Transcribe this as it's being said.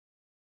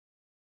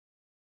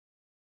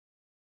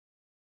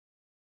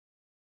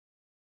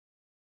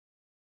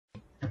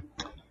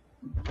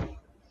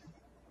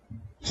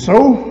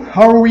So,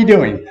 how are we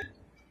doing?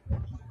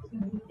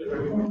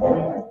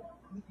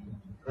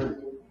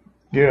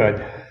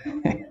 Good.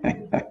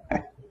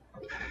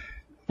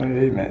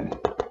 Amen.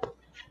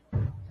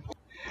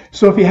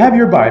 So if you have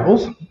your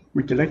Bibles,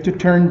 would you like to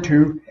turn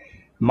to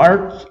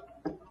Mark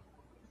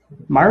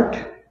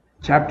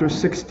chapter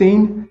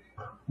 16,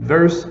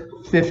 verse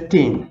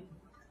 15.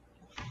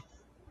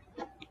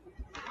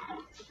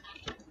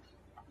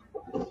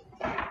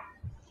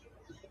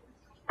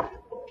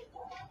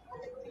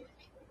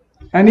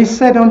 And he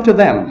said unto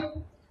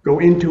them, Go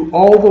into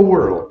all the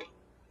world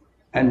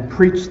and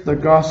preach the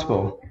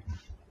gospel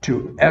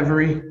to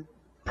every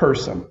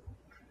person.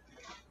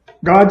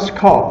 God's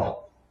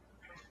call.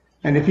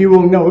 And if you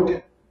will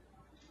note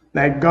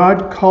that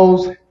God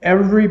calls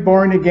every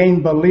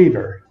born-again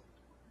believer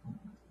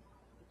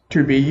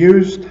to be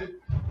used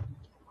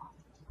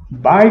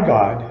by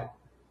God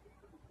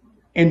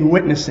in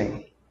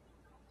witnessing.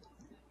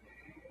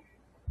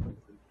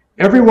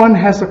 Everyone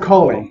has a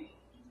calling.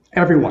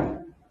 Everyone.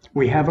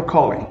 We have a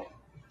calling.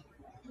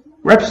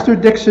 Webster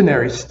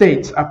Dictionary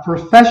states a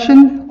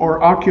profession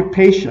or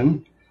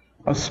occupation,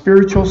 a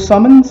spiritual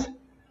summons,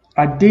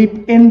 a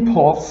deep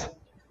impulse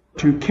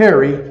to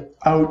carry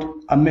out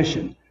a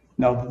mission.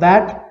 Now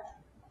that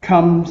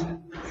comes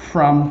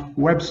from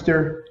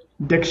Webster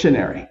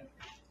Dictionary.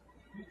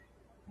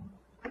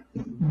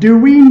 Do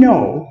we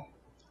know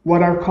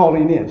what our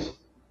calling is?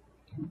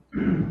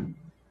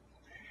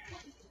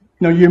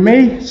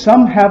 Now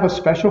some have a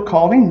special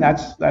calling,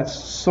 that's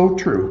so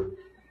true.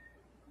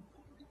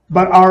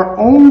 But our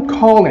own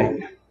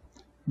calling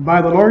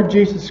by the Lord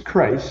Jesus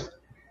Christ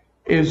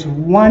is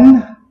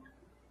one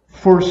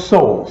for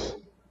souls.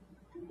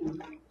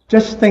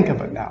 Just think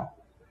of it now.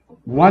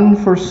 One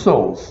for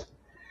souls.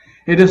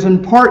 It is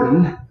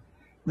important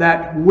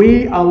that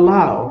we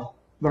allow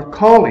the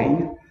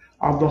calling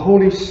of the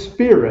Holy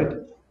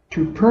Spirit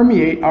to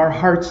permeate our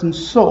hearts and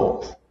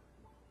souls.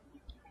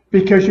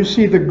 Because you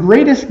see, the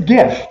greatest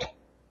gift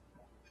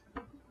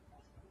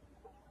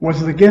was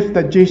the gift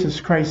that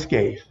Jesus Christ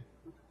gave.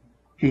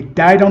 He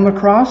died on the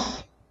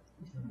cross,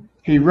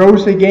 he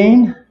rose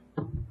again,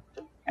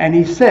 and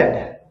he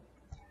said,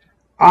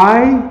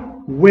 I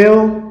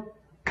will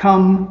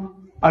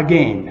come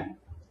again.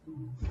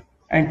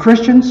 And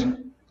Christians,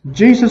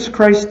 Jesus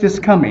Christ is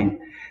coming.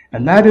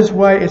 And that is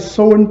why it's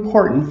so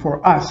important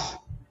for us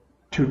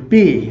to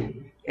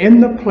be in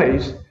the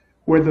place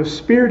where the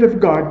Spirit of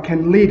God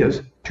can lead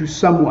us to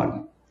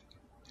someone.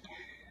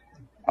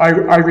 I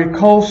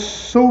recall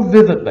so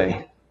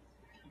vividly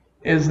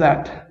is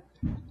that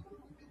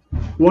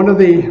one of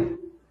the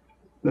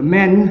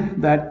men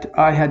that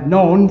I had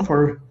known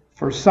for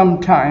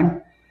some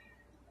time,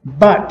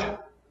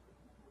 but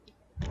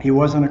he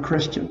wasn't a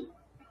Christian.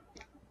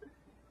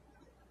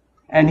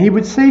 And he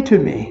would say to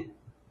me,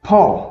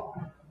 Paul,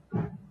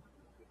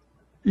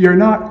 you're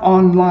not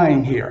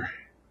online here.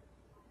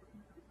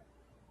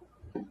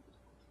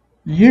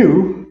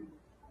 You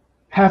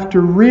have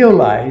to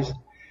realize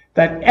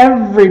that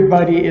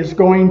everybody is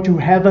going to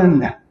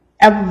heaven.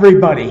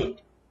 Everybody.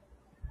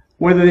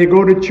 Whether they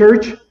go to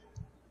church,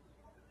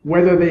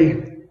 whether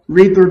they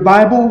read their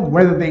Bible,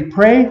 whether they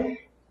pray,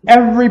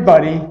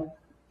 everybody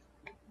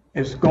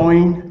is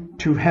going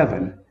to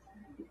heaven.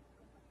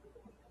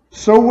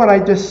 So what I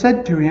just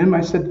said to him,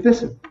 I said,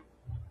 listen,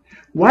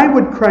 why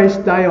would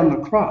Christ die on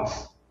the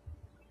cross?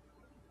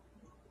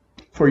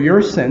 For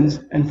your sins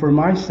and for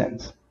my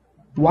sins.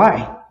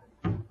 Why?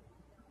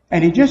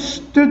 And he just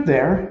stood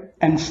there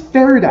and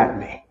stared at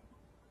me.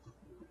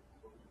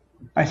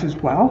 I says,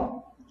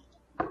 well,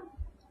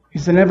 he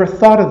said, I never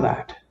thought of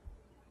that.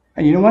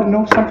 And you know what?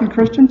 Know something,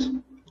 Christians?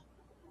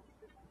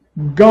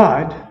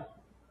 God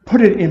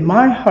put it in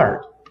my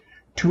heart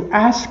to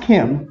ask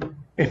him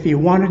if he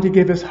wanted to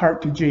give his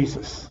heart to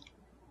Jesus.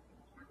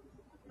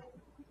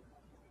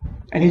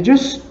 And he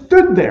just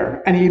stood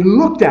there and he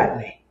looked at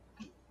me.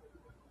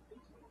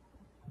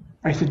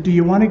 I said, do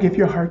you want to give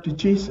your heart to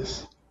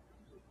Jesus?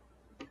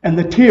 And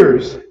the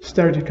tears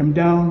started to come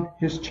down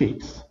his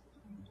cheeks.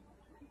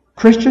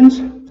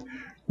 Christians,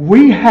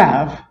 we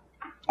have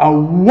a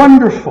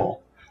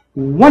wonderful,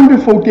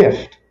 wonderful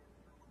gift.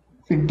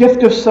 The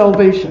gift of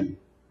salvation.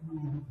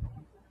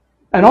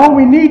 And all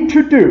we need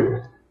to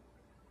do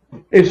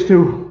is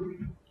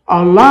to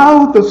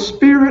allow the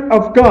Spirit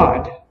of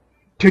God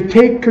to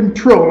take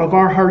control of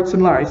our hearts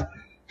and lives.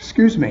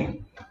 Excuse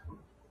me.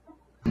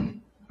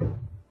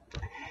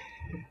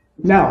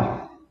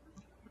 Now,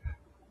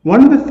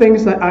 one of the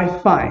things that I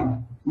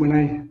find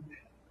when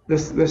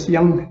this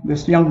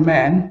young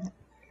man,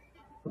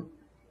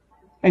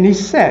 and he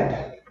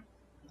said,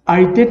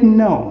 I didn't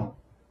know.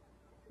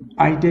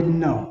 I didn't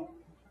know.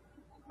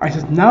 I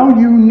said, now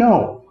you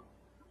know.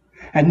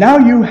 And now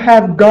you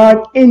have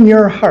God in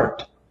your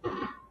heart.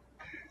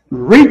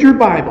 Read your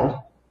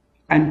Bible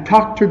and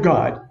talk to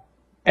God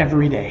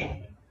every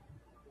day.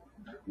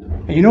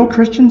 And you know,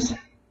 Christians,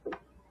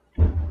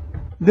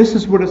 this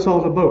is what it's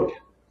all about,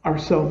 our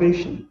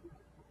salvation.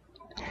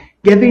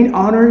 Giving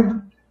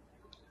honor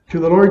to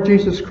the Lord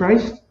Jesus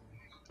Christ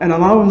and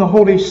allowing the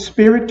Holy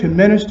Spirit to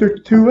minister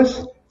to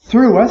us,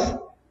 through us,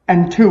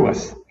 and to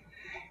us.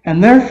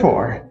 And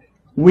therefore,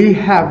 we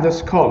have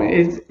this calling.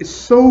 It's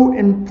so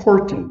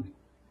important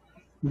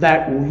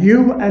that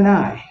you and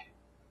I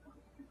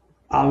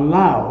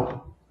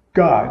allow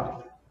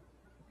God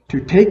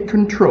to take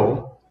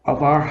control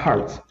of our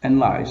hearts and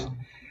lives.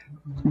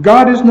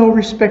 God is no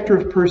respecter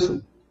of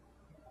person.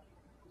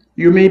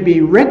 You may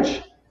be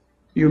rich,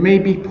 you may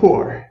be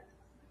poor.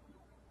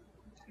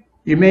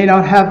 You may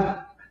not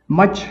have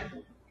much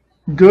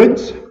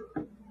goods,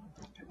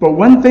 but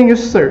one thing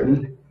is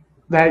certain,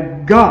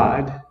 that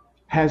God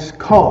has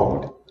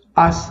called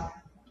us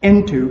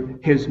into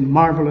his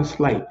marvelous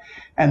light.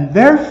 And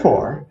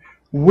therefore,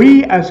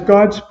 we as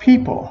God's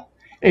people,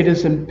 it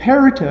is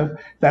imperative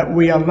that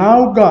we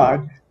allow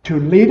God to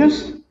lead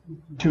us,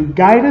 to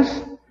guide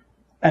us,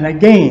 and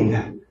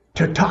again,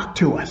 to talk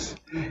to us.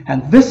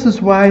 And this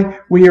is why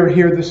we are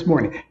here this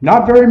morning.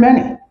 Not very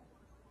many.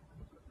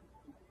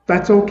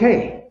 That's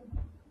okay.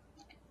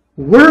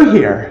 We're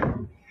here,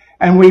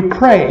 and we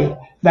pray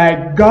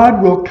that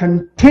God will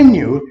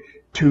continue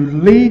to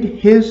lead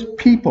his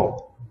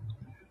people.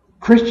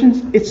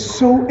 Christians, it's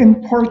so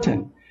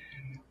important.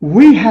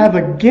 We have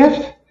a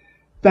gift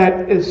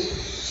that is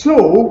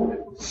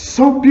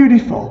so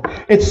beautiful.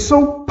 It's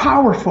so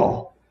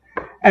powerful.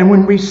 And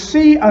when we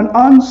see an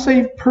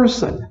unsaved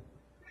person,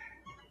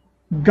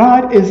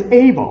 God is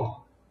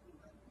able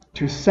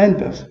to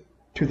send us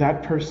to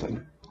that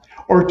person,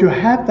 or to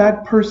have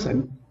that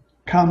person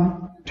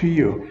come to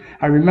you.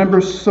 I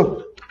remember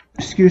so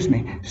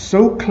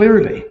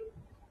clearly,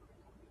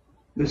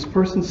 this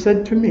person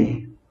said to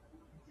me,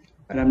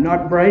 and I'm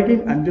not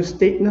bragging, I'm just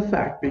stating the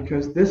fact,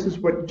 because this is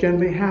what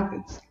generally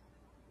happens.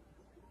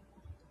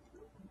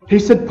 He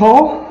said,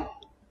 Paul,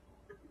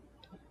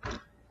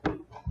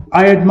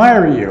 I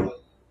admire you,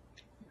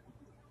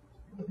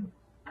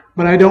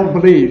 but I don't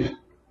believe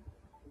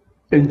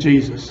in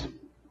Jesus.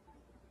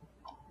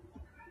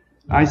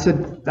 I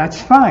said,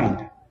 that's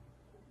fine.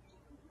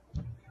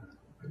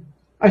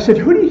 I said,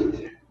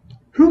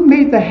 who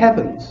made the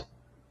heavens?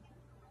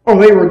 Oh,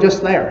 they were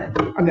just there.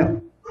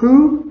 No.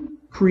 Who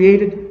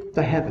created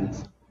the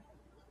heavens?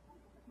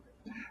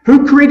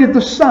 Who created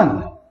the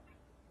sun?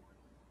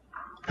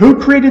 Who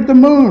created the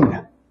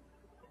moon?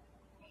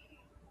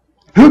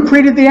 Who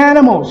created the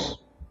animals?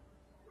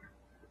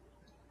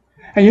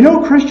 And you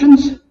know,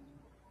 Christians,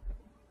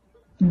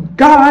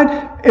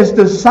 God is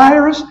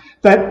desirous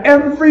that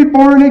every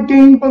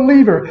born-again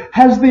believer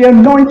has the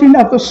anointing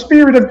of the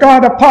Spirit of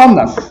God upon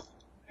us.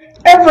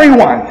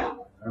 Everyone.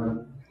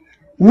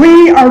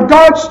 We are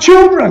God's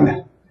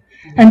children.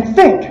 And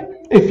think,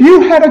 if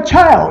you had a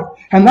child,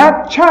 and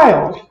that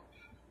child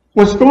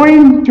was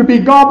going to be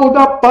gobbled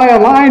up by a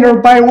lion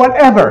or by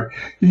whatever,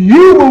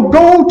 you will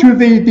go to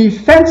the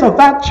defense of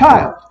that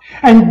child.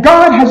 And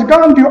God has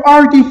gone to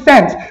our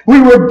defense.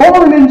 We were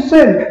born in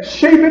sin,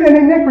 shapen in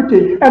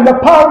iniquity, and the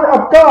power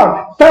of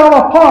God fell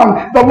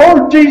upon the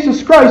Lord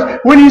Jesus Christ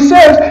when he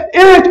says,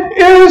 it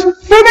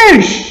is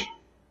finished.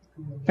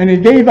 And he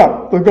gave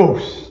up the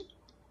ghost.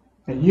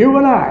 And you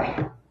and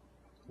I,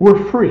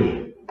 we're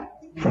free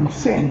from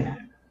sin.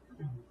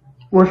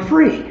 We're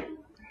free.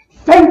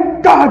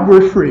 Thank God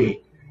we're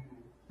free.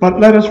 But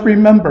let us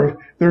remember,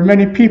 there are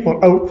many people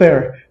out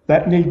there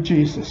that need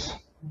Jesus.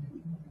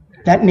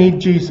 That need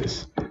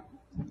Jesus.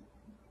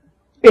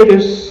 It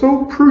is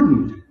so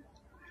prudent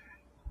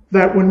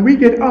that when we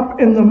get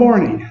up in the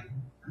morning,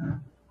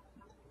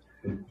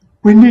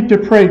 we need to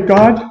pray,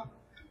 God,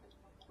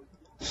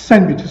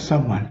 send me to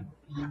someone,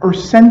 or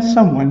send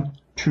someone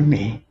to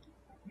me.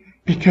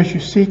 Because you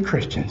see,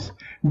 Christians,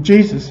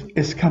 Jesus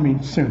is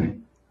coming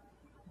soon.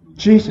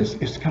 Jesus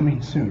is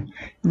coming soon.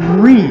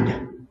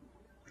 Read,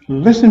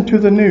 listen to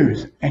the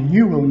news, and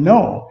you will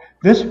know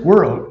this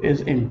world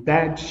is in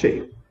bad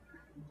shape.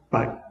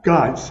 But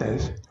God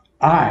says,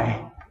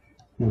 I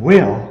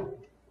will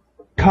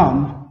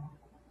come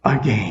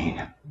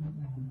again.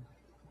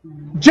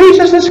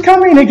 Jesus is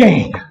coming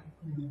again.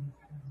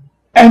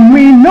 And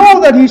we know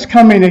that he's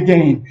coming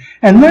again.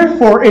 And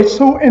therefore, it's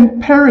so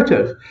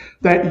imperative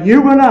that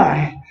you and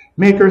I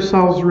make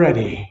ourselves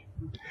ready.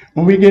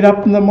 When we get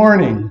up in the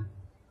morning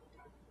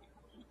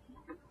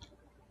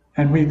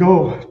and we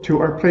go to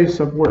our place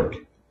of work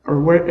or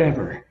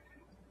wherever.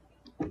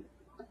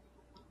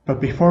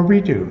 But before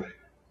we do,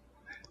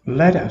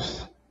 let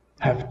us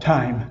have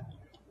time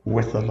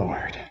with the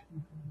Lord.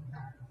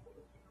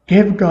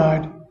 Give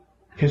God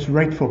his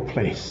rightful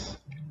place.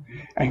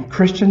 And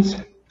Christians,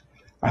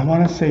 I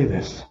want to say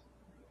this.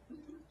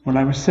 When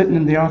I was sitting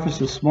in the office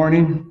this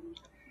morning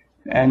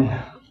and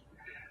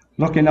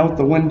looking out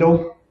the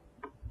window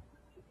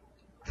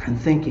and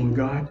thinking,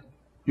 God,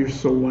 you're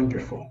so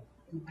wonderful.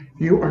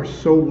 You are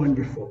so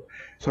wonderful.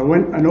 So I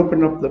went and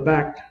opened up the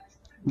back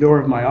door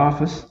of my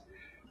office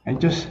and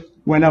just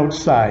went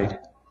outside.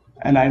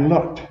 And I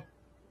looked.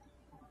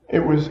 It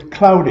was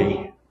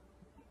cloudy.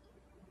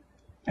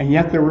 And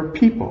yet there were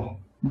people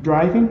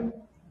driving.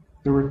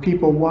 There were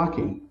people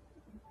walking.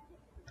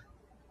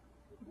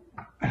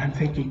 And I'm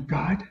thinking,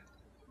 God,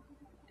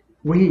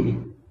 we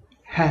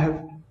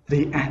have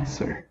the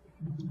answer.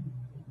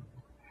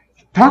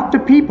 Talk to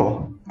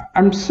people.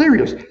 I'm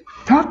serious.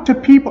 Talk to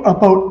people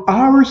about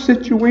our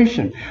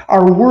situation,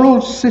 our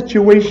world's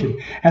situation,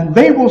 and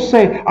they will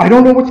say, I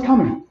don't know what's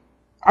coming.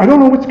 I don't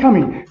know what's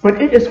coming,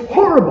 but it is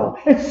horrible.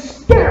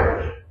 It's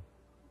scary.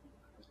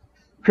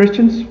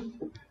 Christians,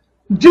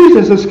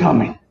 Jesus is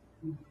coming.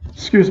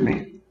 Excuse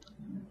me.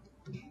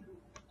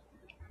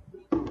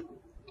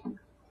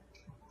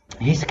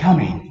 He's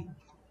coming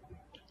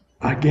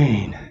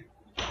again.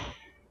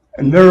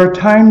 And there are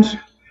times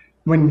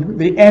when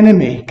the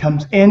enemy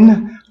comes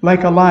in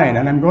like a lion.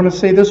 And I'm going to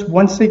say this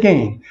once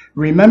again.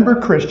 Remember,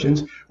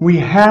 Christians, we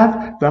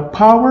have the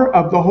power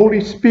of the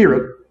Holy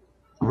Spirit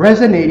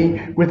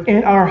resonating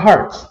within our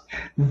hearts.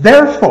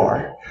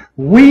 Therefore,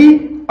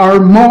 we are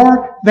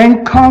more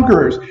than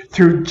conquerors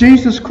through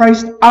Jesus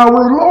Christ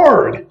our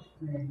Lord.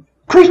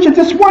 Christians,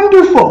 it's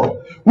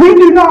wonderful. We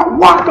do not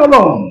walk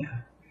alone.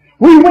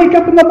 We wake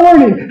up in the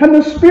morning and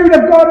the Spirit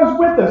of God is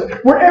with us.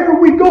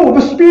 Wherever we go,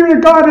 the Spirit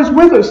of God is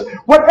with us.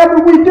 Whatever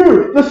we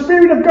do, the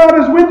Spirit of God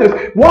is with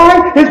us.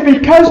 Why? It's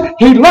because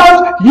He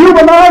loves you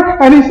and I,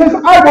 and He says,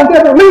 I will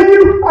never leave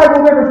you. I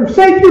will never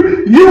forsake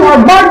you. You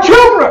are my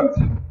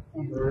children.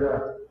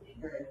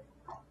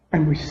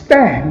 And we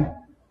stand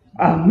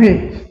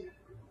amazed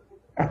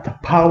at the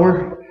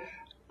power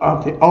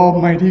of the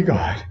Almighty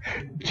God.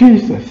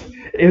 Jesus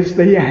is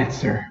the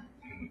answer.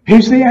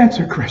 He's the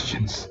answer,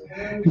 Christians.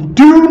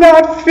 Do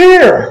not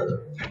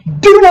fear.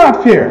 Do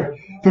not fear.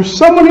 There's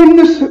someone in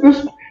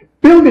this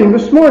building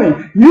this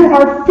morning. You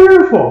are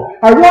fearful.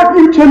 I want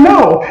you to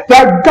know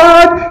that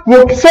God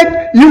will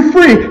set you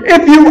free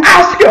if you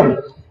ask Him.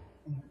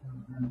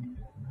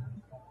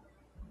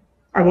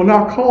 I will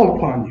not call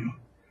upon you.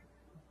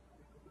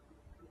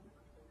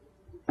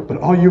 But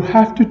all you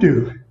have to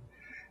do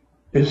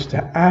is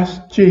to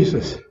ask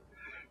Jesus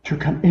to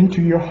come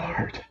into your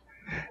heart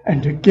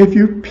and to give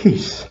you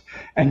peace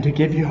and to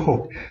give you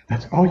hope.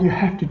 That's all you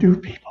have to do,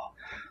 people.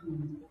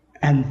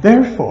 And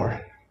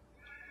therefore,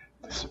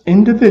 this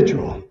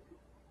individual,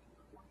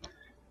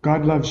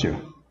 God loves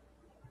you.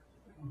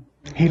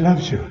 He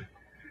loves you.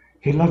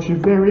 He loves you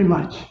very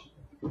much.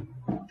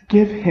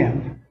 Give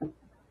Him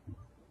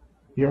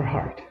your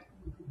heart.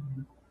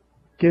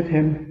 Give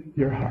Him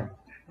your heart.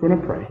 I'm going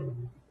to pray.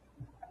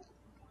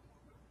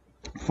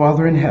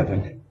 Father in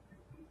heaven,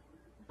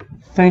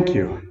 thank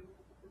you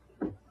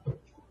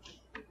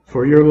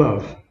for your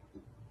love.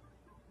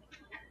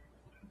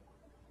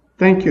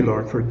 Thank you,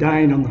 Lord, for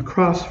dying on the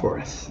cross for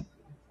us.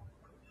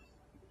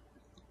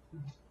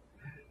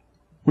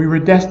 We were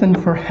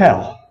destined for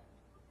hell.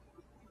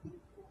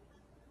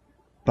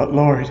 But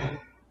Lord,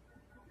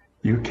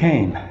 you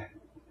came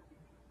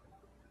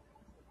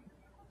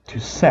to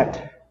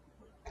set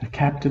the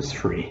captives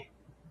free.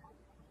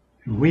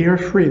 And we are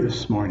free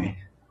this morning,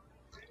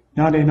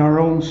 not in our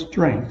own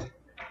strength,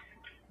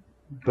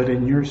 but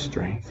in your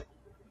strength,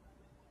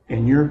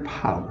 in your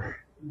power,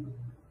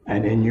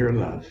 and in your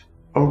love.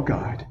 Oh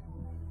God,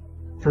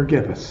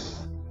 forgive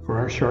us for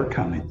our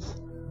shortcomings,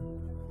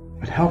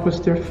 but help us,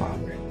 dear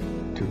Father,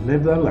 to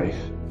live the life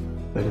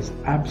that is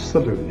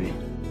absolutely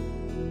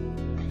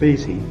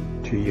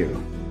pleasing to you.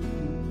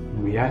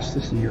 And we ask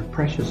this in your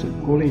precious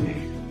and holy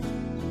name.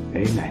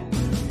 Amen.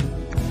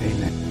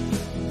 Amen.